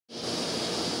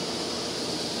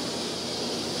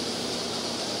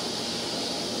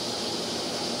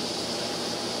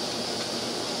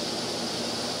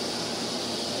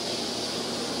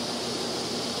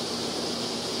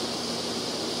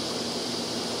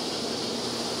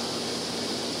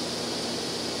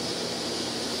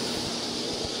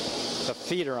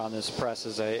feeder on this press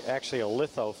is actually a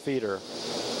litho feeder.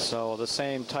 So the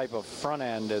same type of front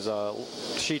end as a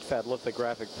sheet-fed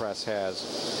lithographic press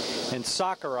has. And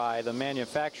Sakurai, the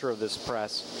manufacturer of this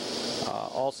press,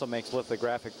 also makes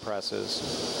lithographic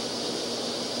presses.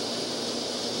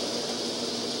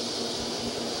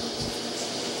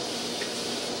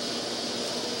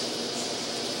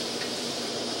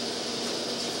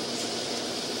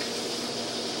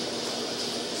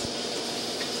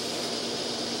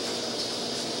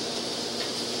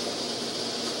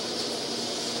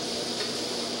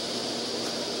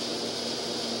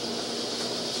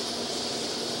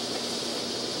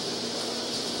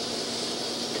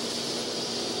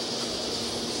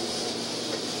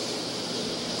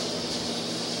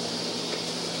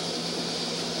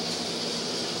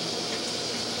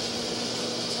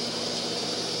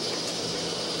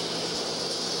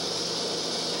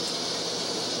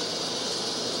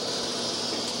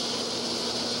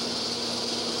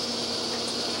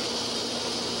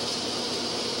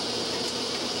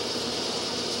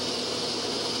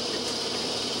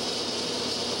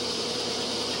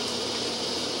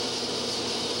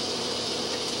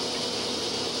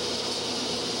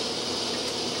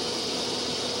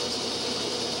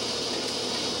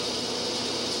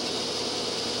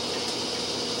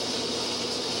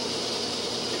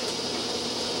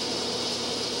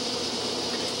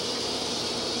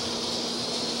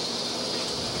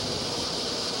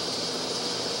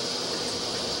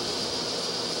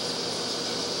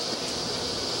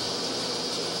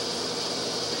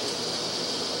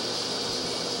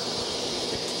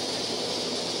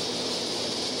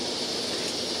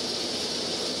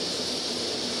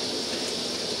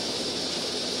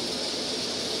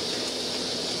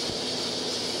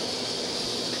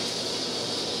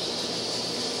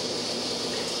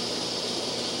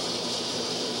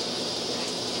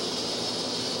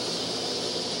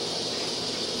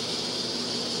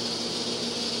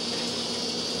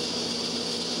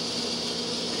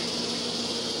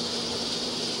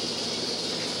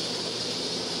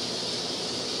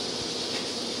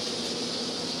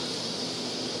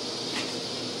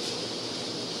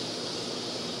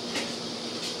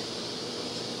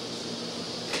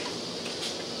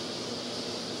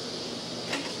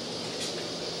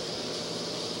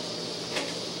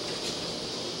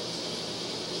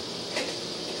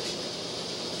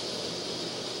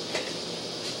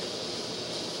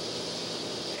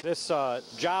 This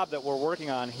job that we're working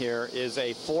on here is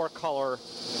a 4-color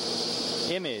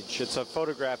image. It's a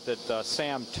photograph that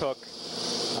Sam took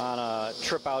on a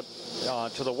trip out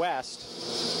to the west.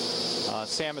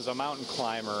 Sam is a mountain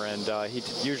climber, and he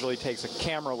usually takes a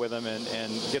camera with him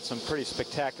and gets some pretty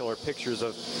spectacular pictures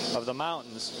of the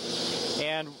mountains.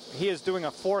 And he is doing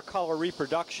a 4-color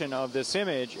reproduction of this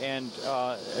image, and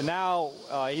now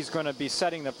he's going to be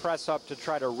setting the press up to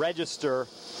try to register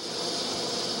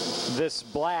this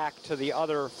black to the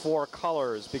other 4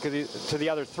 colors, because to the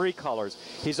other 3 colors.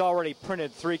 He's already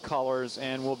printed 3 colors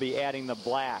and will be adding the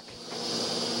black.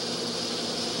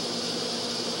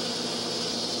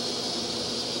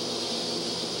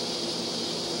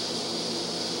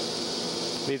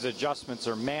 These adjustments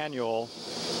are manual,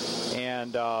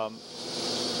 and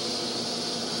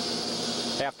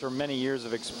after many years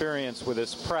of experience with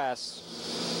this press,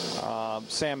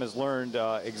 Sam has learned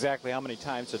exactly how many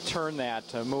times to turn that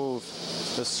to move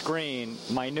the screen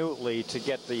minutely to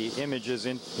get the images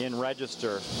in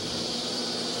register.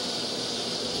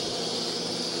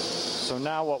 So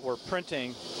now what we're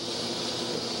printing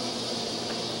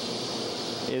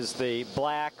is the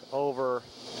black over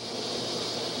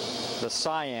the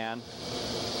cyan.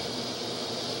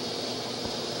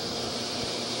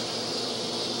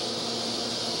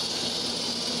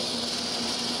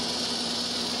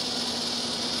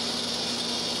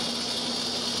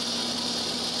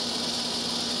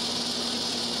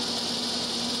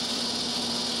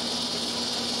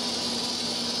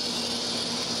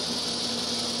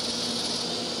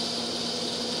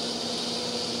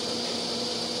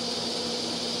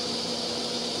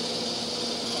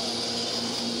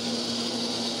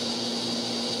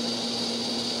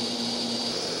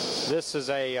 This is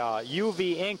a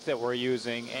UV ink that we're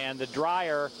using, and the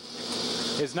dryer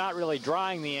is not really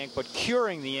drying the ink but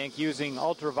curing the ink using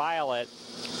ultraviolet.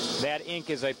 That ink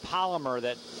is a polymer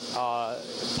that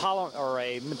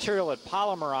a material that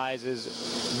polymerizes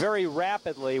very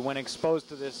rapidly when exposed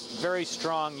to this very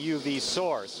strong UV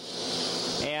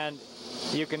source. And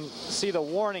you can see the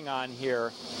warning on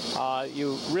here.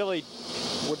 You really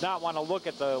would not want to look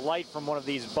at the light from one of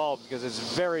these bulbs because it's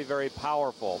very, very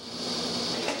powerful.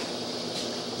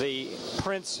 The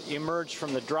prints emerge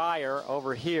from the dryer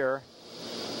over here,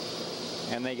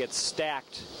 and they get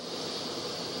stacked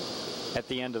at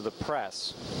the end of the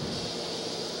press.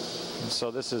 And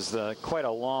so this is quite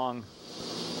a long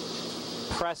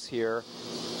press here.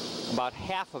 About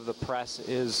half of the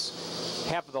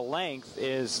half of the length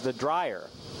is the dryer,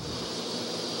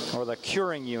 or the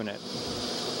curing unit.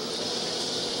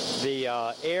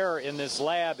 The air in this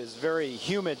lab is very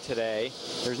humid today.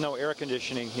 There's no air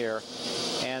conditioning here,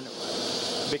 and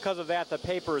because of that, the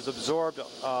paper has absorbed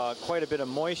quite a bit of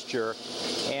moisture,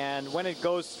 and when it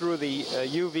goes through the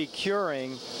UV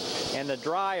curing and the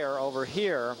dryer over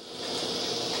here,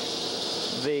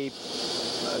 the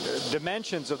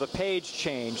dimensions of the page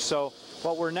change. So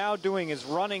what we're now doing is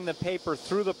running the paper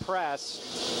through the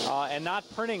press and not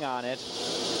printing on it,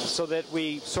 so that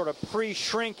we sort of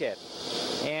pre-shrink it.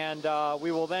 And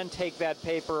we will then take that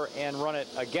paper and run it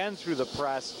again through the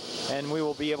press, and we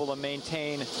will be able to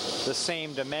maintain the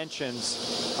same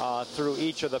dimensions through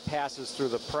each of the passes through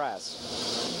the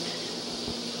press.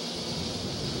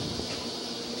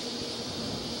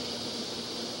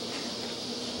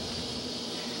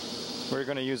 We're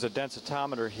going to use a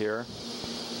densitometer here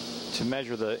to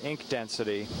measure the ink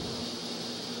density,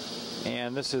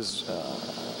 and this is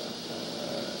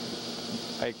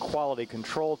a quality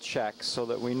control check so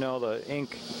that we know the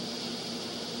ink,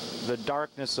 the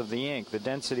darkness of the ink, the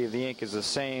density of the ink is the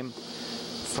same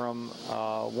from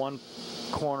one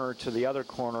corner to the other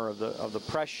corner of the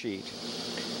press sheet.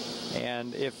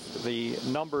 And if the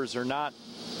numbers are not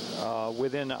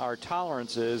within our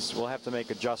tolerances, we'll have to make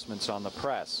adjustments on the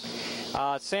press.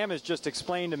 Sam has just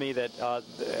explained to me that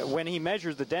when he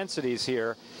measures the densities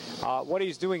here, what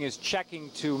he's doing is checking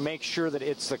to make sure that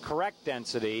it's the correct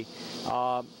density.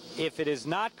 If it is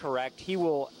not correct, he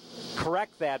will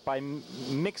correct that by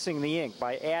mixing the ink,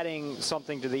 by adding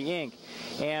something to the ink,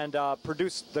 and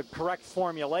produce the correct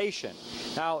formulation.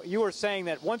 Now, you were saying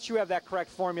that once you have that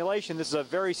correct formulation, this is a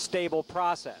very stable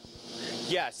process.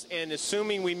 Yes, and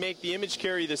assuming we make the image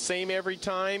carry the same every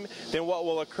time, then what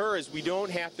will occur is we don't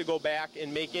have to go back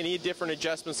and make any different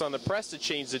adjustments on the press to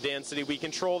change the density. We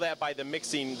control that by the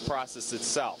mixing process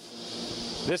itself.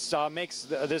 This makes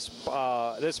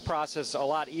this process a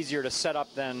lot easier to set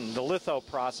up than the litho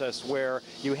process, where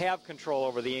you have control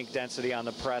over the ink density on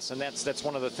the press, and that's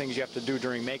one of the things you have to do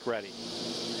during Make Ready.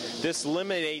 This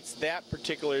eliminates that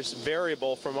particular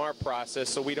variable from our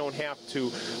process, so we don't have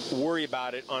to worry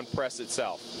about it on press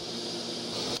itself.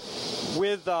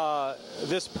 With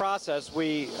this process,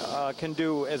 we can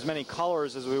do as many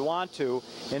colors as we want to.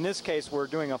 In this case, we're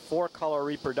doing a 4-color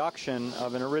reproduction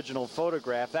of an original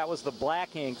photograph. That was the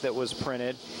black ink that was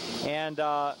printed, and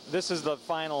this is the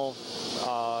final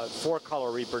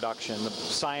 4-color reproduction, the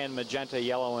cyan, magenta,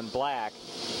 yellow, and black.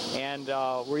 And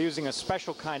we're using a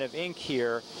special kind of ink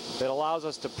here that allows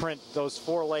us to print those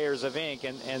 4 layers of ink,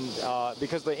 and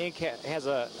because the ink has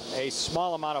a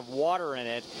small amount of water in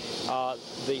it,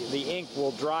 the ink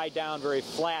will dry down very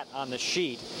flat on the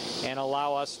sheet and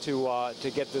allow us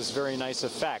to get this very nice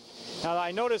effect. Now,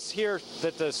 I notice here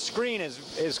that the screen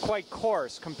is quite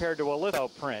coarse compared to a litho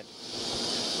print.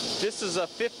 This is a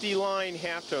 50-line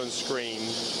halftone screen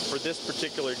for this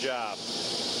particular job.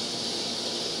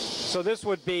 So this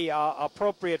would be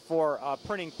appropriate for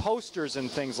printing posters and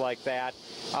things like that.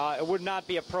 It would not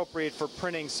be appropriate for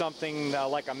printing something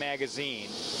like a magazine.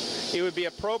 It would be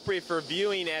appropriate for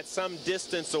viewing at some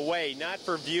distance away, not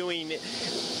for viewing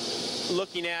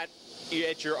looking at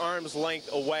your arm's length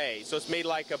away. So it's made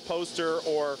like a poster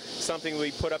or something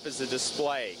we put up as a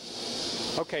display.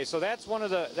 Okay, so that's one of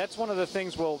the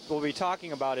things we'll be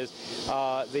talking about, is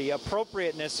the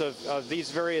appropriateness of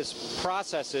these various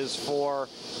processes for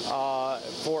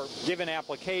given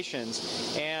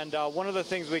applications. And one of the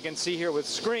things we can see here with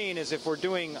screen is if we're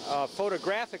doing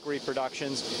photographic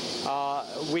reproductions,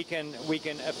 we can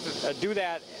do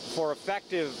that for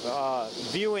effective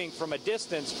viewing from a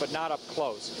distance, but not up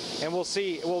close. And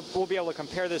we'll be able to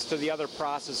compare this to the other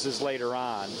processes later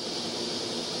on.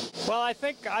 Well, I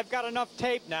think I've got enough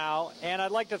tape now, and I'd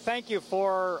like to thank you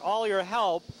for all your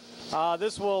help.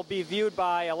 This will be viewed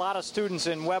by a lot of students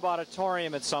in Webb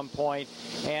Auditorium at some point,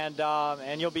 and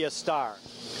you'll be a star.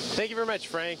 Thank you very much,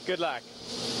 Frank. Good luck.